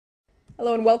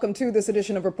Hello and welcome to this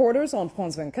edition of Reporters on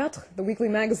France 24, the weekly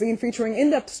magazine featuring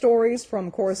in-depth stories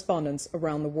from correspondents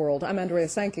around the world. I'm Andrea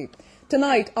Sankey.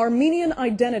 Tonight, Armenian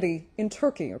identity in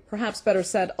Turkey, or perhaps better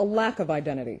said, a lack of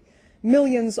identity.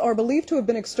 Millions are believed to have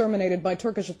been exterminated by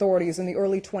Turkish authorities in the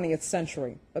early 20th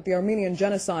century. But the Armenian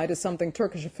genocide is something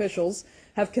Turkish officials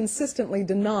have consistently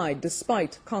denied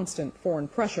despite constant foreign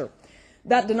pressure.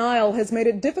 That denial has made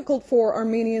it difficult for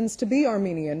Armenians to be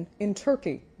Armenian in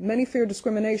Turkey. Many fear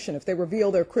discrimination if they reveal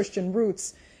their Christian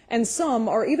roots, and some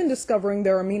are even discovering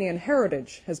their Armenian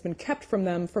heritage has been kept from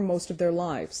them for most of their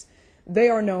lives. They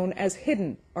are known as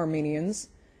hidden Armenians,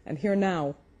 and here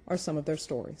now are some of their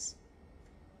stories.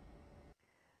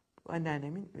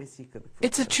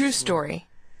 It's a true story,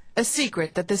 a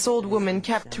secret that this old woman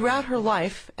kept throughout her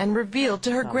life and revealed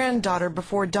to her granddaughter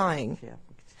before dying.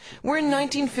 We're in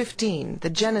 1915. The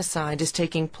genocide is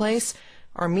taking place.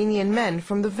 Armenian men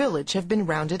from the village have been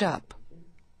rounded up.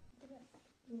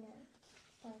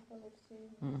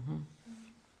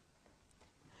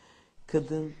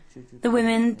 The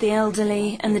women, the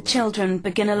elderly and the children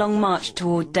begin a long march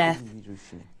toward death.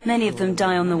 Many of them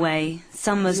die on the way.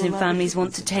 Some Muslim families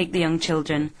want to take the young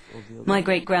children. My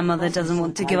great-grandmother doesn't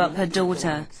want to give up her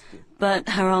daughter, but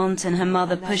her aunt and her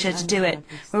mother push her to do it.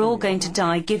 We're all going to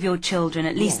die. Give your children.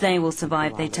 At least they will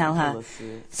survive, they tell her.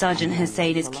 Sergeant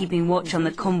Hussein is keeping watch on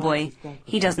the convoy.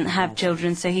 He doesn't have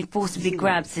children, so he forcibly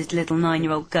grabs his little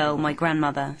 9-year-old girl, my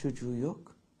grandmother.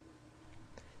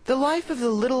 The life of the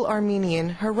little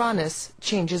Armenian, Haranis,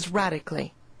 changes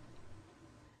radically.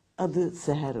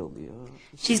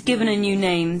 She's given a new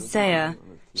name, Seher.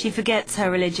 She forgets her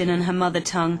religion and her mother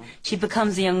tongue. She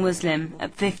becomes a young Muslim.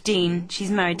 At 15, she's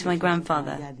married to my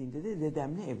grandfather.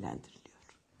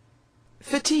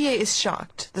 Fatiye is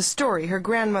shocked. The story her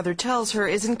grandmother tells her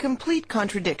is in complete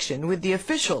contradiction with the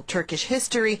official Turkish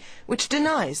history, which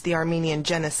denies the Armenian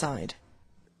genocide.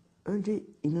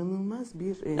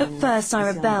 At first I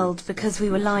rebelled because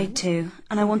we were lied to,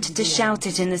 and I wanted to shout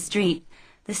it in the street.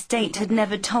 The state had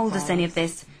never told us any of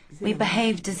this. We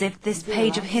behaved as if this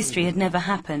page of history had never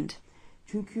happened.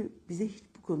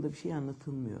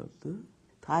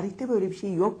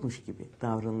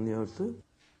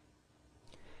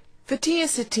 Fatiye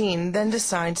Satin then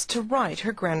decides to write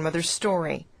her grandmother's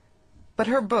story. But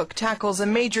her book tackles a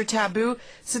major taboo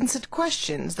since it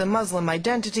questions the Muslim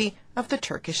identity of the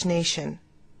Turkish nation.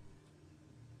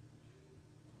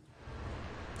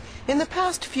 In the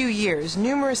past few years,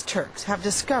 numerous Turks have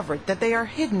discovered that they are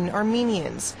hidden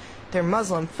Armenians. Their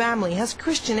Muslim family has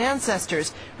Christian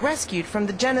ancestors rescued from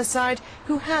the genocide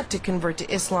who had to convert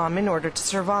to Islam in order to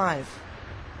survive.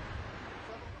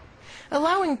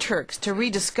 Allowing Turks to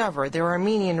rediscover their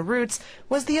Armenian roots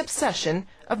was the obsession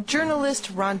of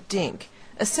journalist Hrant Dink,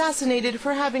 assassinated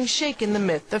for having shaken the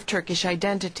myth of Turkish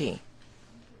identity.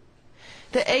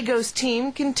 The Agos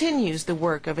team continues the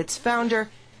work of its founder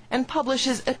and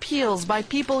publishes appeals by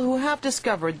people who have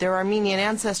discovered their Armenian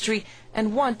ancestry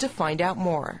and want to find out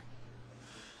more.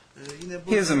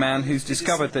 Here's a man who's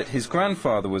discovered that his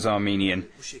grandfather was Armenian.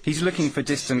 He's looking for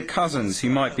distant cousins who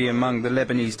might be among the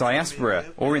Lebanese diaspora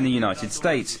or in the United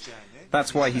States.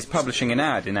 That's why he's publishing an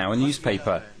ad in our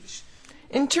newspaper.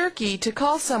 In Turkey, to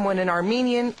call someone an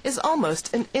Armenian is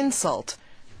almost an insult.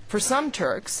 For some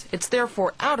Turks, it's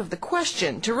therefore out of the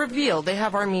question to reveal they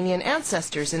have Armenian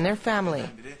ancestors in their family.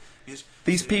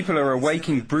 These people are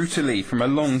awaking brutally from a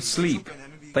long sleep.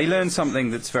 They learn something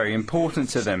that's very important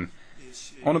to them.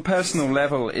 On a personal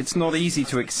level, it's not easy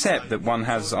to accept that one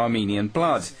has Armenian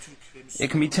blood. It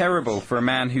can be terrible for a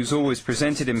man who's always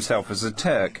presented himself as a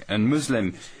Turk and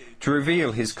Muslim to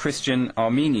reveal his Christian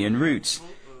Armenian roots.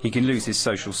 He can lose his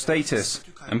social status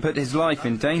and put his life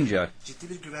in danger.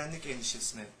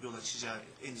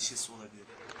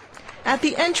 At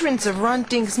the entrance of Hrant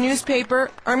Dink's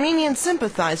newspaper, Armenian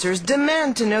sympathizers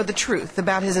demand to know the truth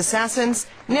about his assassins,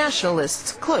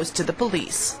 nationalists close to the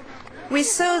police. We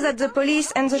saw that the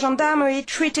police and the gendarmerie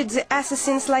treated the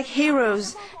assassins like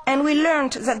heroes, and we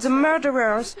learned that the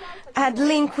murderers had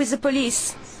link with the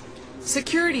police.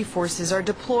 Security forces are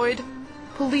deployed.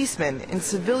 Policemen in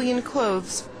civilian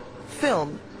clothes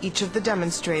film each of the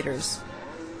demonstrators.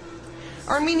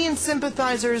 Armenian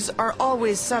sympathizers are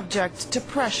always subject to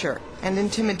pressure and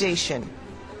intimidation.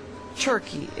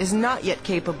 Turkey is not yet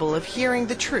capable of hearing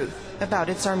the truth about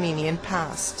its Armenian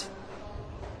past.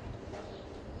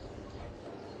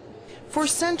 For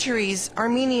centuries,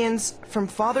 Armenians, from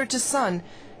father to son,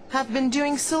 have been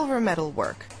doing silver medal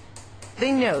work.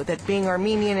 They know that being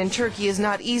Armenian in Turkey is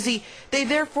not easy. They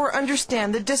therefore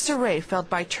understand the disarray felt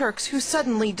by Turks who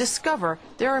suddenly discover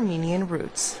their Armenian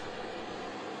roots.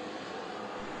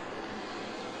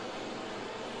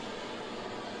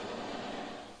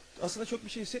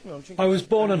 I was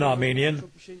born an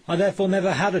Armenian. I therefore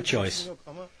never had a choice.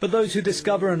 But those who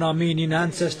discover an Armenian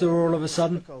ancestor all of a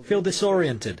sudden feel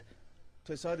disoriented.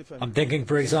 I'm thinking,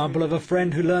 for example, of a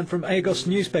friend who learned from Agos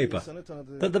newspaper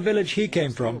that the village he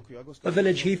came from, a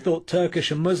village he thought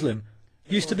Turkish and Muslim,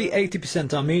 used to be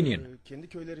 80% Armenian.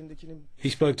 He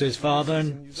spoke to his father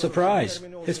and, surprise,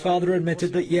 his father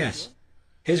admitted that yes,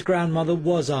 his grandmother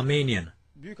was Armenian.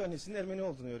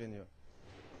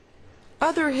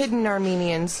 Other hidden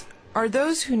Armenians are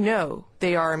those who know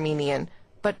they are Armenian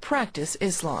but practice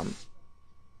Islam.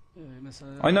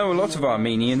 I know a lot of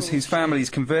Armenians whose families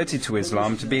converted to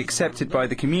Islam to be accepted by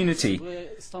the community.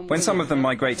 When some of them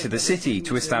migrate to the city,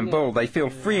 to Istanbul, they feel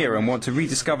freer and want to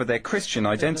rediscover their Christian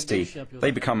identity.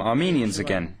 They become Armenians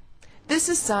again. This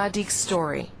is Saadik's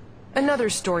story. Another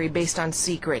story based on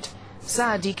secret.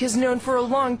 Saadik has known for a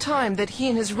long time that he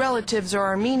and his relatives are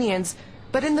Armenians,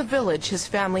 but in the village his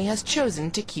family has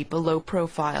chosen to keep a low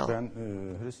profile.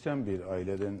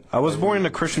 I was born in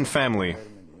a Christian family.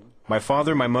 My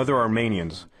father and my mother are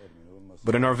Armenians.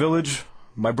 But in our village,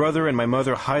 my brother and my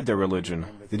mother hide their religion.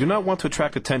 They do not want to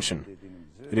attract attention.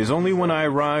 It is only when I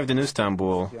arrived in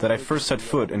Istanbul that I first set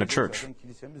foot in a church.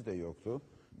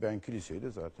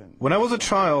 When I was a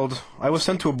child, I was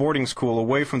sent to a boarding school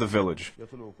away from the village.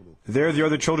 There, the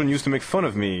other children used to make fun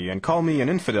of me and call me an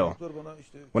infidel.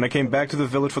 When I came back to the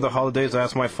village for the holidays, I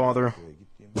asked my father,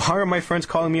 "Why are my friends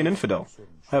calling me an infidel?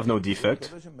 I have no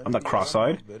defect. I'm not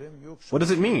cross-eyed. What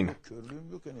does it mean?"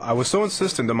 I was so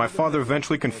insistent that my father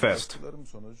eventually confessed.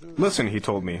 "Listen," he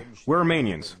told me, "we're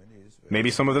Armenians. Maybe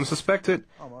some of them suspect it,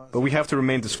 but we have to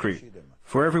remain discreet.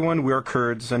 For everyone, we are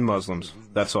Kurds and Muslims.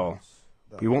 That's all.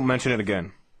 We won't mention it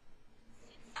again."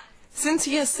 Since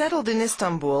he has settled in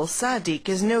Istanbul, Saadik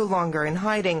is no longer in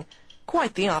hiding.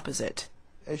 Quite the opposite.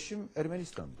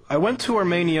 I went to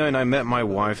Armenia and I met my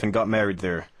wife and got married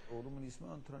there.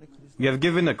 We have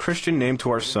given a Christian name to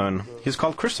our son. He is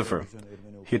called Christopher.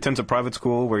 He attends a private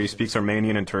school where he speaks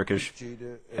Armenian and Turkish.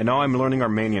 And now I'm learning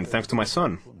Armenian thanks to my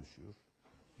son.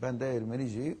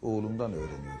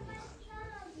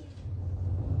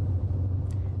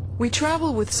 We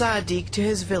travel with Saadik to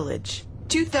his village,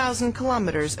 2,000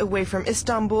 kilometers away from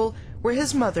Istanbul, where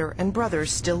his mother and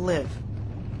brothers still live.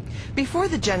 Before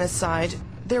the genocide,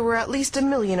 there were at least 1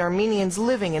 million Armenians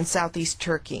living in southeast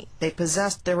Turkey. They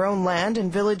possessed their own land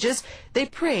and villages, they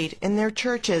prayed in their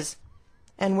churches,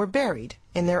 and were buried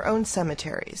in their own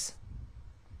cemeteries.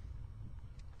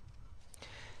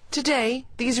 Today,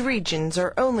 these regions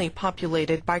are only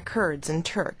populated by Kurds and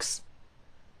Turks.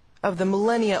 Of the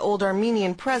millennia-old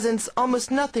Armenian presence, almost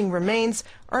nothing remains.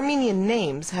 Armenian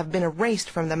names have been erased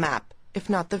from the map, if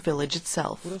not the village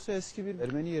itself.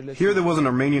 Here there was an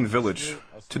Armenian village.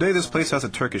 Today this place has a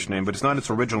Turkish name, but it's not its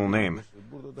original name.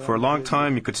 For a long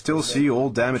time you could still see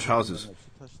old damaged houses.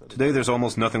 Today there's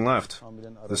almost nothing left.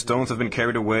 The stones have been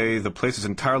carried away, the place is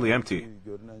entirely empty.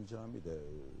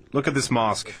 Look at this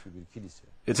mosque.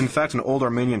 It's in fact an old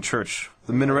Armenian church.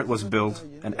 The minaret was built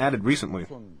and added recently.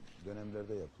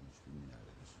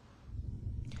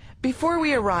 Before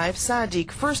we arrive,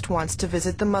 Saadik first wants to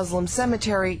visit the Muslim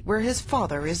cemetery where his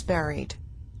father is buried.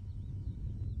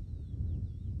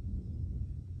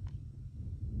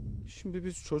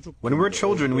 When we were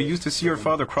children, we used to see our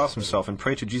father cross himself and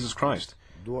pray to Jesus Christ,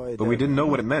 but we didn't know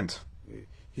what it meant.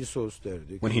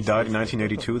 When he died in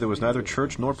 1982, there was neither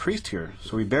church nor priest here,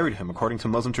 so we buried him according to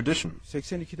Muslim tradition.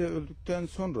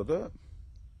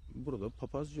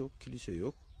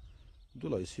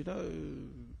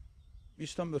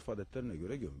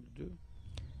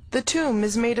 The tomb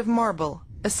is made of marble,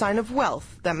 a sign of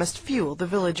wealth that must fuel the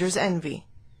villagers' envy.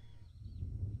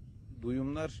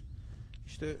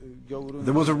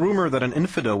 There was a rumor that an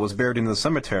infidel was buried in the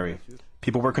cemetery.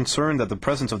 People were concerned that the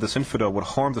presence of this infidel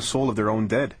would harm the soul of their own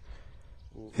dead.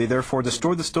 They therefore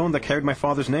destroyed the stone that carried my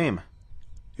father's name.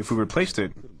 If we replaced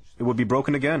it, it would be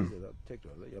broken again.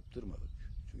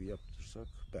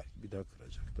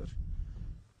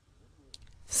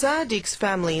 Saadik's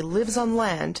family lives on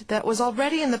land that was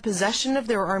already in the possession of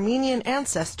their Armenian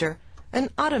ancestor, an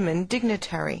Ottoman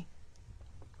dignitary.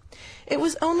 It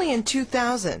was only in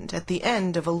 2000, at the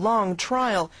end of a long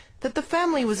trial, that the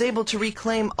family was able to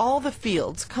reclaim all the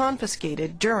fields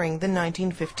confiscated during the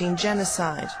 1915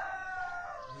 genocide.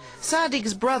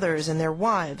 Saadik's brothers and their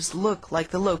wives look like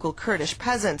the local Kurdish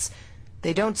peasants.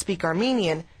 They don't speak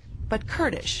Armenian, but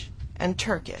Kurdish and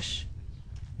Turkish.